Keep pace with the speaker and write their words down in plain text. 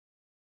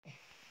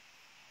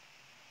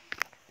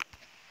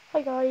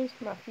Hi guys,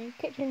 Matthew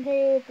Kitchen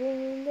here,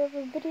 bringing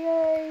another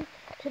video.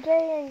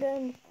 Today I'm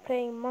going to be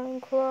playing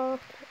Minecraft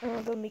and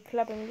I'm going to be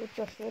collabing with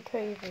Joshua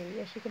Tovey,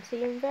 as you can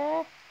see him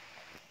there.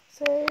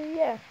 So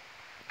yeah,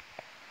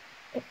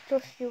 if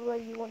Joshua,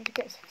 you want to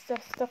get some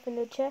stuff in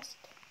the chest.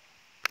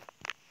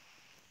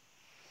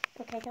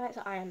 Okay guys,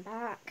 I am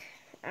back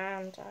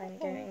and I'm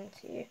going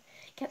to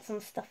get some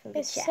stuff in the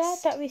chest. It's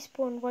sad that we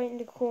spawned right in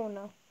the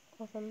corner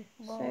of them.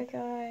 So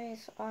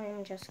guys,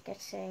 I'm just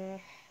getting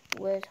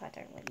wood. I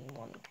don't really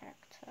want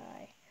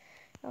cacti.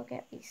 I'll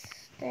get these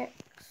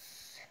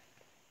sticks,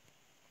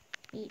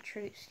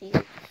 beetroot seeds,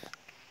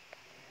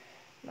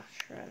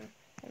 mushroom,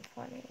 and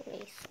finally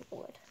some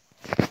wood.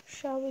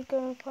 Shall we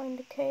go and find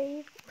a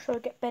cave? Or shall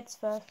we get beds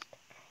first?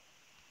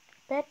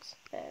 Beds?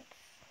 Beds.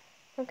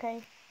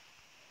 Okay.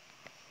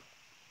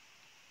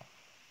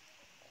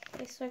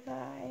 Okay, so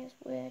guys,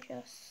 we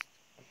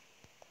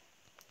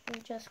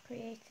just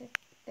created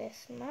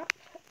this map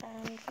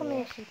and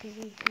we're just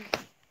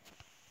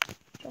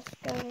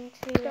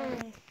going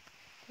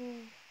to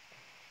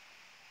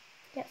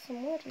get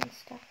some wood and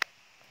stuff.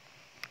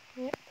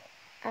 Yep.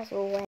 As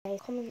always,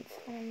 comments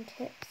and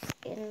tips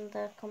in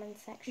the comment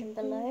section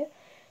below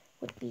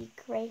would be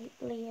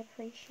greatly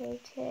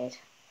appreciated.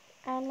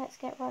 And let's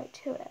get right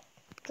to it.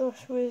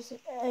 Joshua's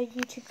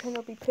YouTube channel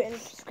will be put in the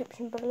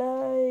description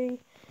below,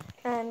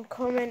 and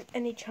comment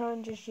any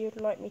challenges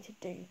you'd like me to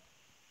do.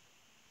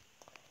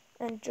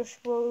 And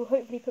Joshua will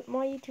hopefully put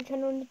my YouTube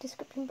channel in the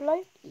description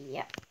below.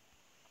 Yep.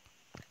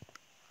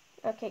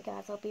 Okay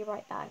guys, I'll be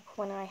right back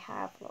when I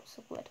have lots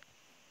of wood.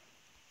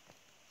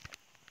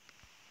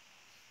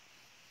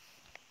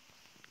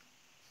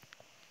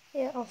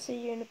 Yeah, I'll see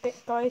you in a bit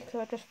guys,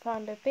 because I just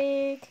found a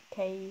big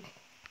cave.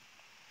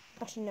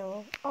 Actually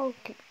no, I'll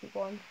give you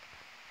one.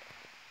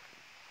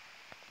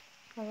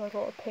 And I've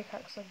got a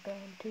pickaxe I'm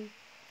going to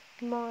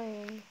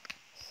mine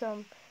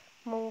some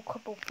more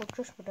cobble for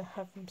Joshua to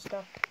have some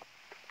stuff.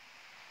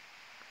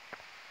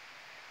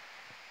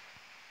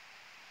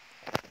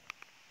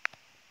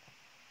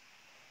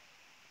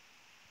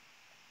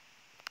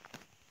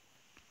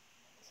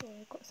 So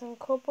I've got some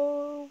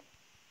cobble.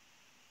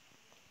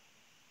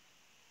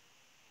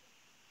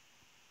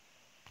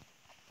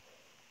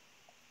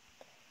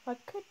 I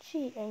could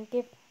cheat and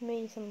give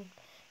me some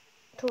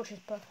torches,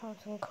 but I found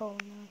some coal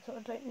now, so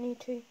I don't need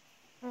to.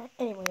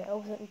 Anyway, I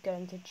wasn't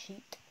going to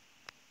cheat.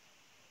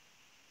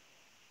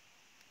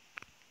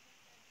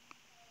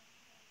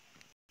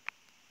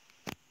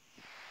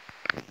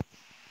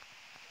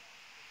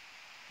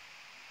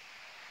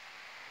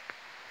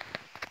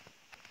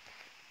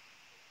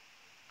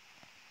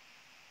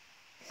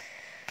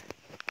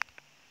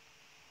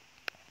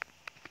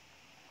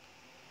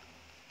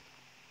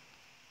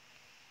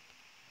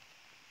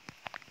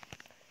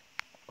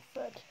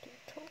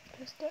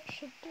 Torches, that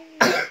should do.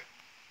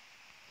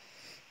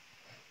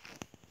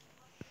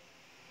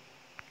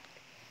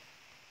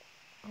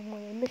 I'm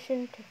on a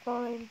mission to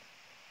find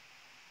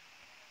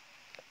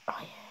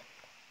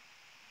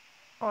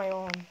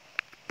iron.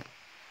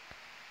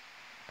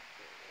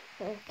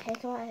 Okay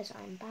guys,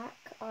 I'm back.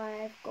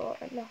 I've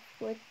got enough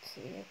wood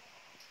to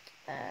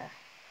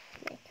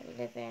make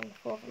a living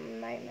for the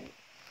moment.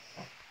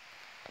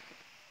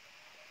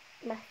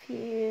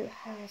 Matthew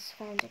has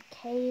found a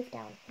cave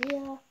down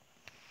here.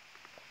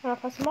 And I've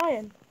had some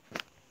iron.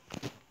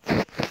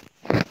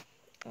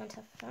 And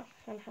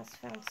has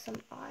found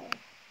some iron.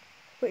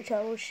 Which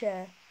I will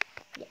share.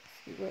 Yes,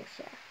 he will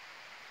share.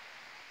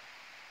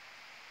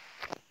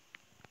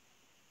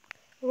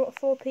 I've got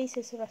 4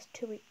 pieces, so that's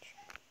 2 each.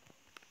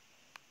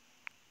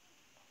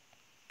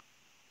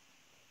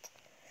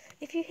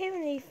 If you hear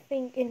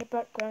anything in the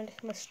background,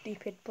 it's my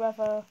stupid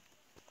brother.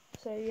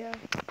 So yeah.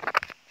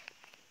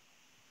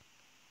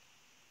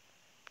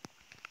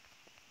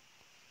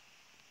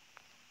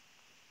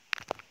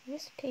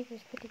 This cave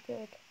is pretty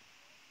good.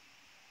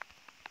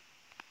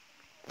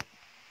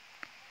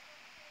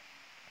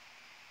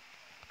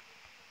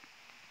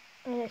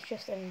 And it's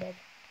just ended.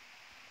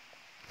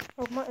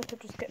 I might as well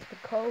just get the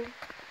coal.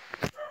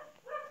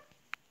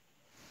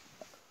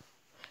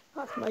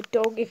 That's my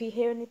dog if you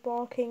hear any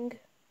barking.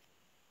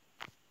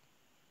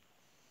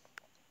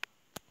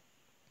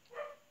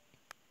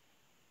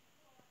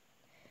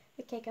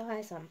 Okay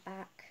guys, I'm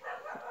back.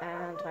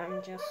 And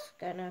I'm just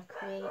gonna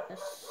create a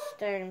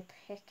stone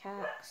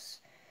pickaxe.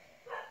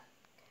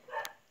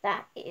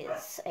 That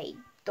is a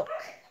duck.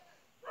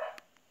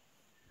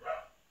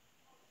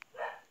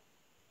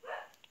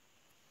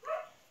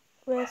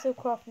 Where's the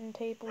crafting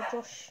table,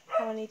 Josh?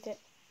 I need it.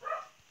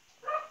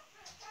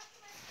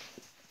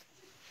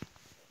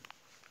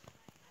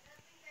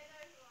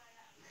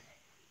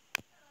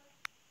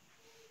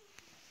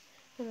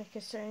 I'll make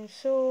a stone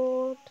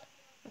sword.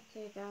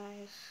 Okay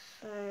guys,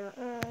 so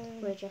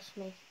we're just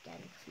making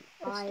some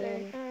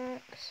iron.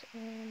 Axe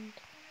and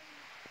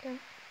then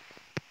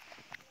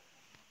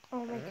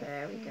I'll make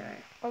there we go.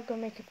 I'll go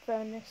make a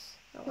furnace.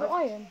 Oh,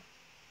 iron.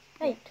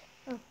 8.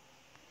 Oh.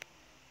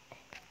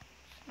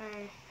 So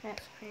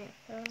let's create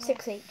a furnace.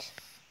 6 each.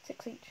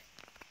 6 each.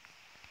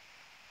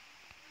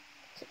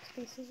 6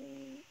 pieces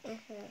each. Okay,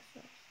 that's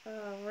nice.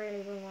 Oh,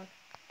 really good one.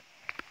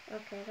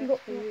 Okay, You that's got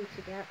for you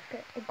to get.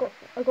 Okay,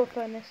 I got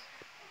furnace.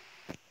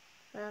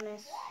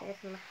 Furnace,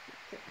 here's my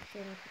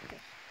kitchen.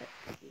 Just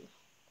put the...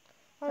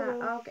 I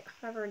will.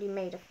 I've already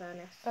made a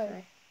furnace, Oh.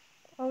 so...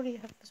 I already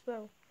have as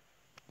well.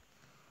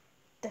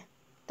 There,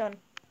 done.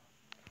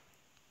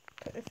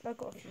 I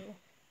got a few.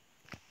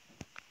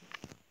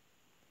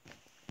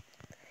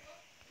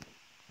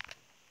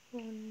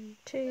 1,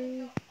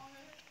 2.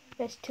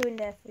 There's 2 in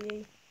there for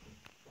you.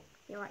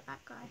 Be right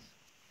back, guys.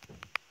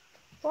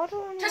 Why do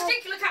I only have...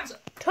 Testicular cancer!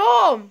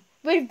 Tom!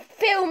 We're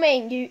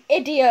filming, you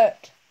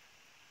idiot!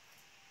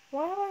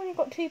 Why have I only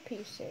got 2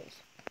 pieces?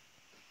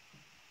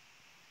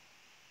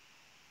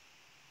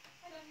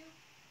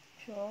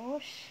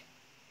 Josh.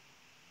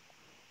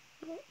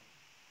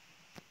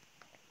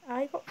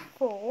 I got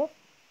 4.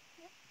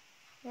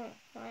 Oh,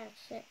 I had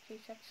 6. You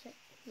said 6.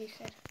 You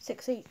said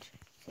 6 each.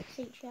 6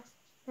 each, yeah.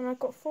 And I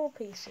got 4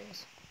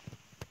 pieces.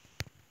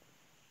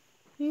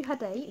 You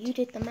had 8. You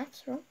did the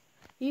maths wrong.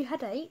 You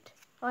had 8.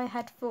 I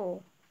had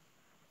 4.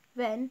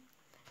 Then,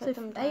 Put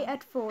so them 8 down.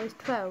 add 4 is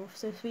 12.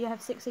 So we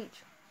have 6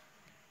 each.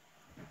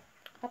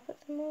 I put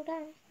them all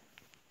down.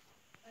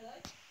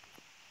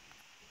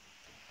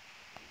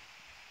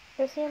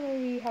 Let's see how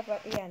many you have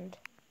at the end.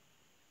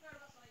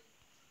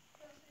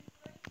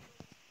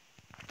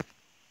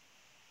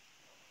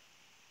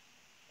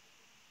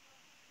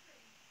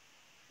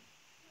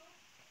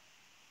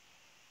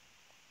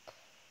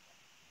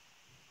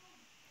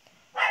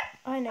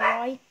 I know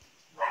why.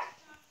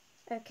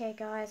 Okay,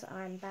 guys,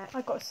 I'm back.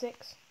 I got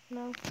 6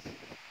 now.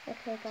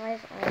 Okay, guys,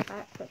 I'm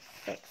back with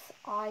 6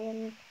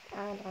 iron,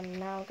 and I'm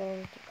now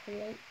going to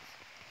create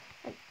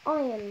an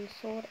iron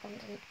sword and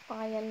an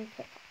iron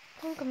pick.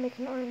 I'm gonna make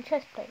an iron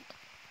chest plate.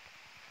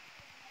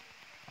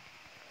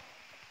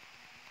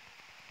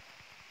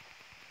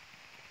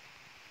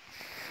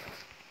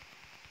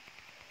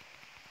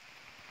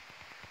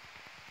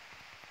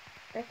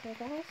 Okay,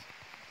 guys,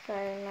 so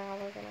now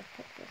we're gonna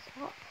pick this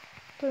up.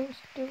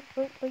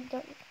 Wait,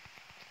 that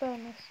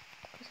furnace.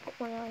 Because I've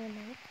got my iron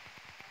out.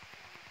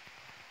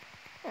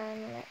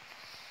 And let's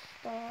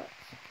start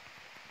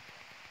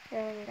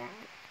going down.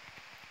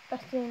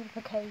 That's the end of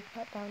the cave,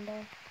 right down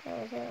there.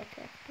 That was it,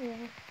 okay.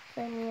 Yeah.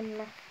 So me and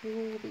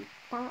Matthew will be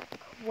back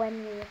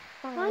when we have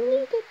found... I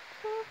need a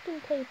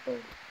crafting table.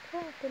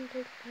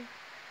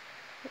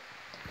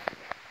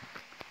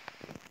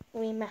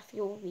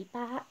 Matthew will be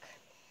back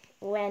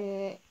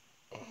when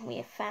we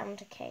have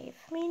found a cave.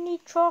 We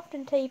need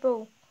crafting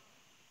table.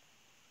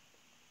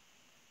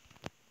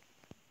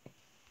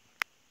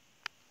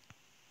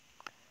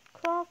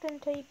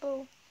 Crafting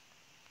table.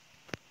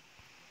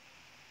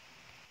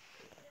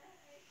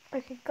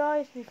 Okay,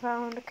 guys, we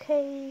found a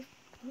cave.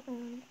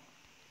 Wait,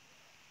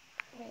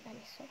 let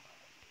me see.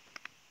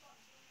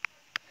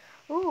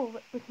 Ooh,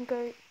 we can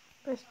go.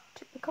 There's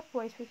a couple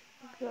ways we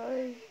can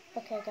go.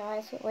 Okay,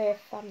 guys, we have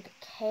found the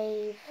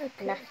cave.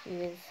 Okay. Matthew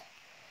is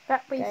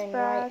That way's going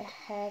bad. right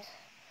ahead.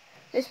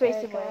 This So,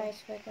 way's the way.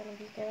 guys, we're going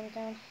to be going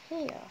down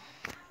here.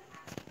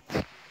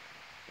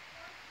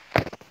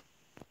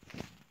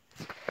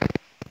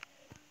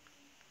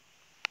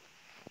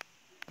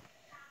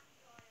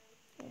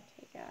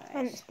 Okay, guys.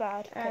 And it's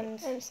bad. And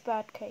it's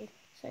bad cave.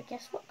 so,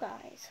 guess what,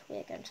 guys?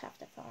 We're going to have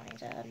to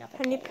find another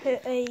Can you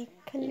cave. put a?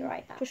 Can Be you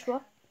right back. push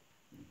what?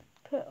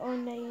 Put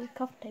on a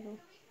crafting table,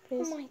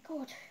 please. Oh my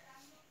god.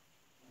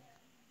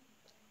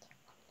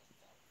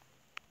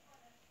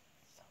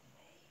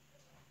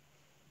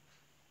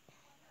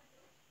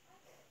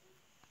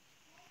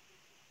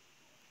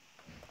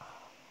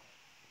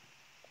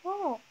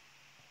 What?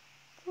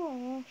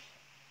 Gosh.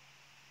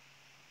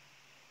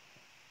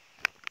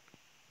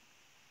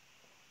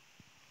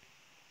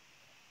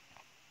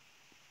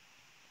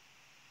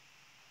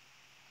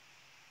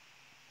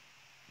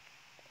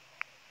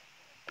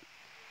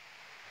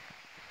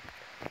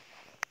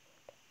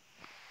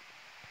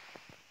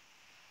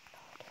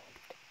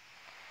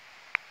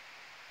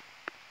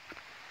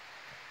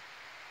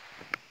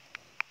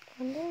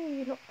 I know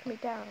you knocked me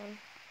down.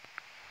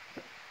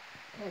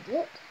 I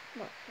did.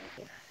 Well,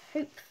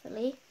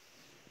 hopefully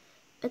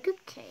a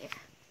good cave.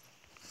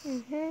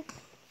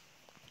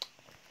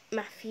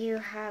 Matthew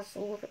has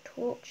all the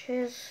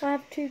torches. I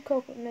have 2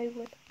 coal but no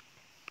wood.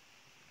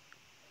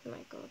 Oh my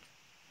god.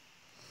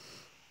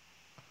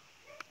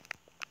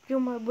 You're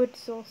my wood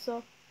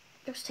saucer.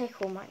 Just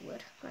take all my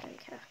wood. I don't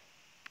care.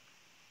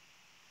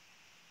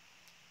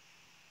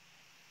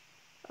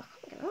 I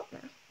can't get up now.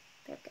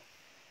 There we go.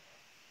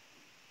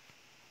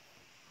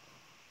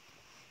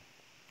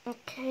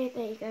 Okay,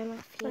 there you go,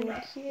 Matthew.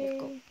 Thank you. You've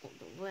got all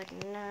the wood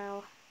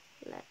now.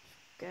 Let's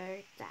go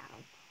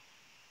down.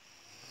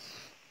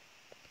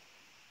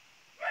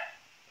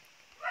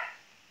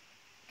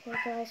 Okay,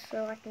 guys,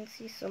 so I can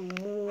see some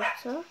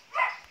water.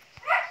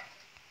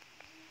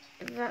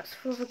 If that's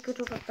for the good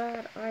of the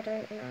bird, I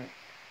don't know.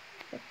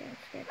 Okay, I'm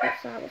scared.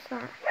 What's that? What's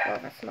that? Oh,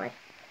 that's my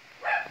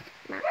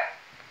map.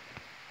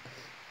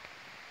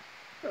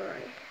 Alright.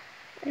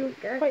 There You're we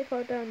go. quite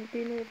far down, do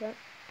you know that?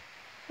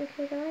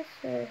 Okay, guys,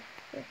 so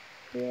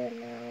here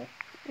now.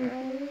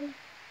 And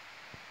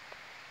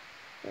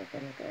we're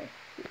gonna go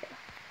here.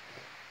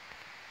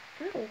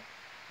 Oh,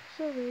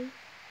 Sorry.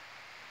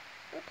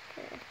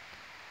 okay.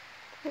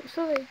 Oh,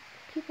 sorry.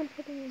 Keep on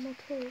hitting me with my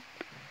torch.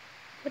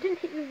 I didn't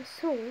hit you with a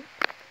sword.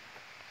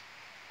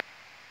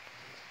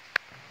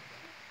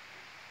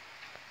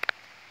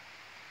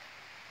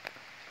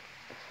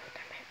 Oh,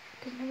 damn it.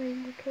 I didn't have any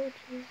more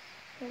torches.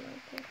 Oh my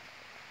god.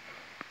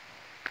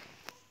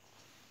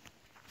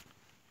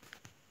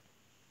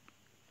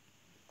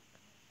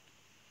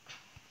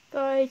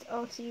 Guys,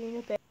 I'll see you in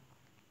a bit.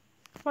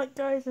 Right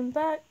guys, I'm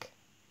back.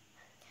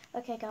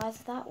 Okay guys,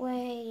 that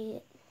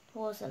way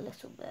was a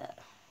little bit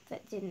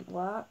that didn't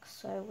work,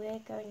 so we're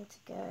going to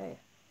go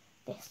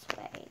this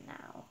way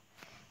now.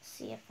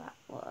 See if that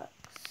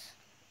works.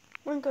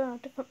 I'm going a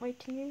different way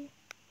to you.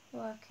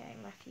 Well, okay,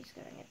 Matthew's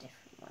going a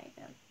different way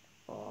then.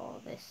 Oh,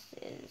 this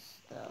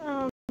is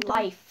the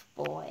life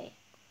boy.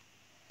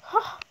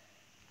 Ha!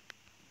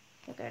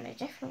 You're going a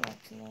different way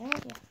to me,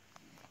 aren't you?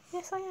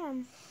 Yes, I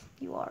am.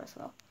 You are as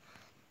well.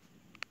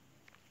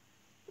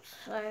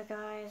 So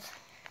guys,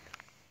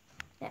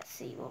 let's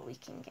see what we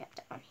can get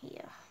down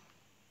here.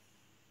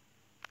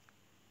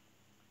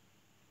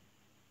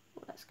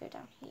 Let's go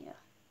down here.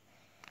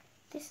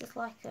 This is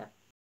like a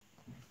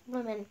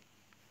woman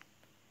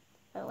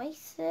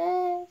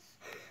oasis.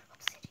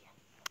 Obsidian,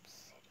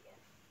 obsidian.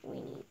 We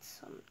need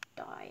some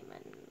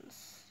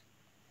diamonds.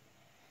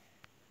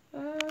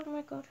 Oh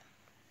my god.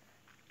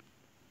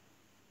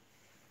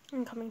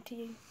 I'm coming to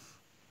you.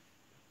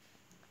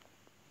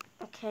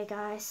 Okay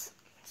guys,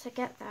 to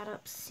get that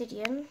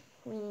obsidian,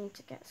 we need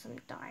to get some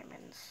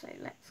diamonds. So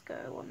let's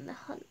go on the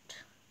hunt.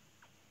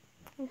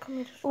 I'm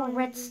coming to Or find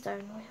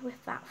redstone, we're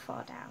that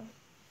far down.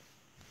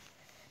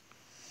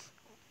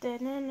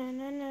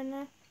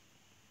 Da-na-na-na-na-na.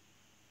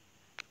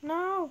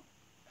 No!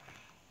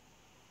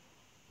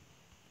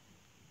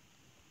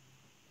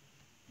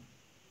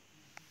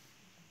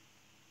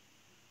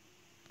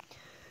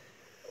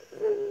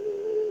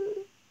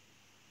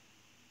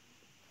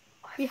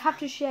 We have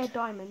to share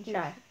diamonds.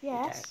 No.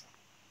 Yes.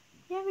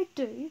 Yeah, we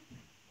do.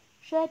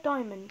 Share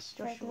diamonds,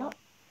 Afraid Joshua. not.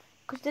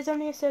 Because there's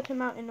only a certain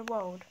amount in the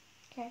world.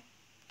 Okay.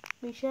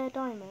 We share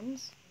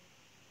diamonds.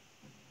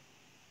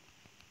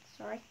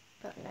 Sorry,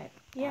 but no.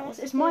 Yes,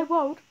 it's my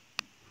world.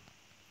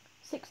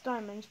 6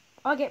 diamonds.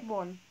 I get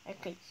 1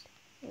 at least.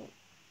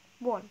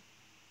 1.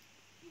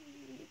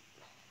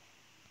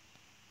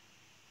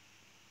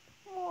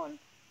 1.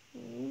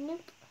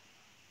 Nope.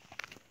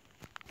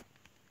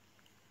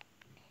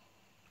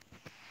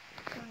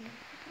 Diamond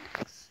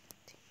pickaxe.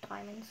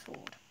 Diamond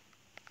sword.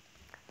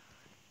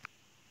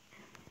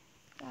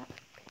 That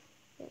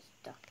is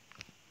done.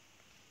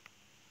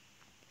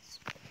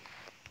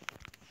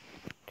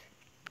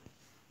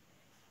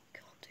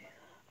 Can't do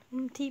that.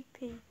 I'm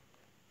TP.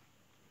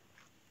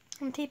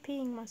 I'm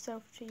TPing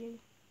myself to you.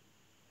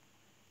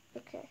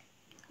 Okay.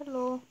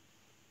 Hello.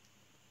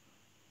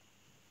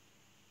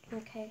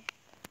 Okay.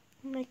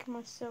 I'm making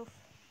myself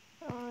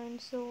an iron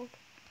sword.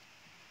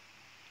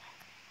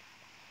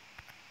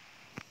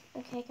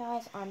 Okay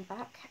guys, I'm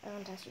back,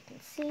 and as you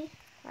can see,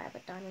 I have a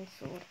diamond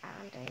sword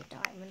and a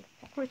diamond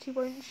pickaxe. Which you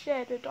won't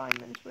share the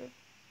diamonds with.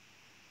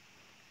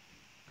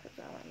 Because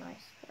I'm a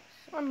nice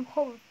person. I'm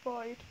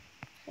horrified.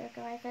 So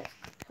guys, let's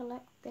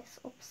collect this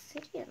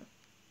obsidian.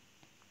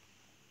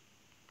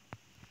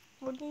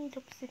 What do you need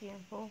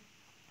obsidian for?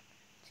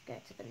 To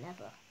go to the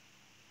nether.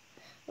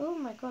 Oh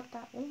my god,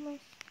 that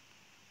almost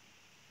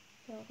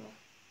killed me.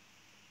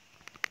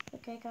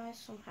 Okay guys,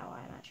 somehow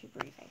I'm actually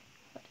breathing.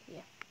 But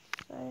yeah,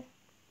 so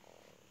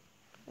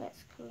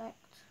let's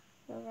collect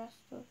the rest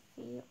of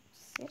the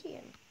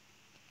obsidian,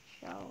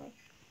 shall we?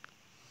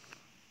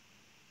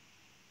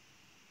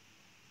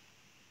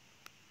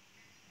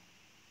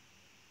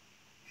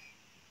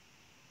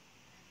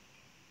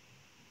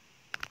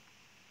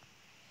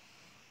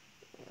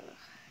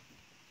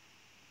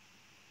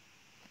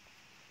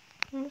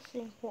 I'm just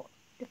seeing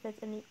if there's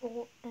any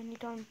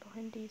diamond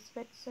behind these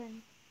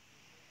redstone.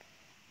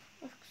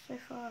 So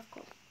far I've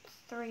got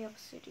 3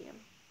 obsidian.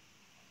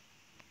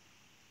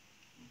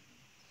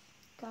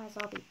 Guys,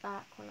 I'll be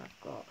back when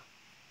I've got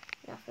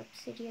enough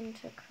obsidian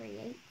to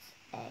create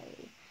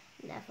a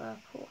nether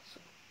portal.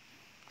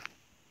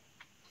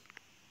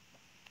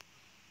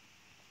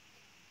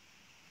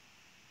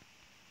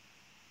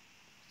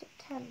 Is it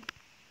 10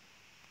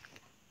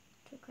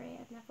 to create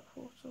a nether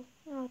portal?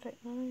 I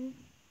don't know.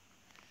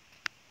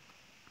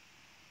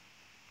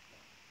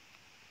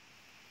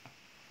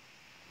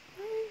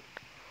 No.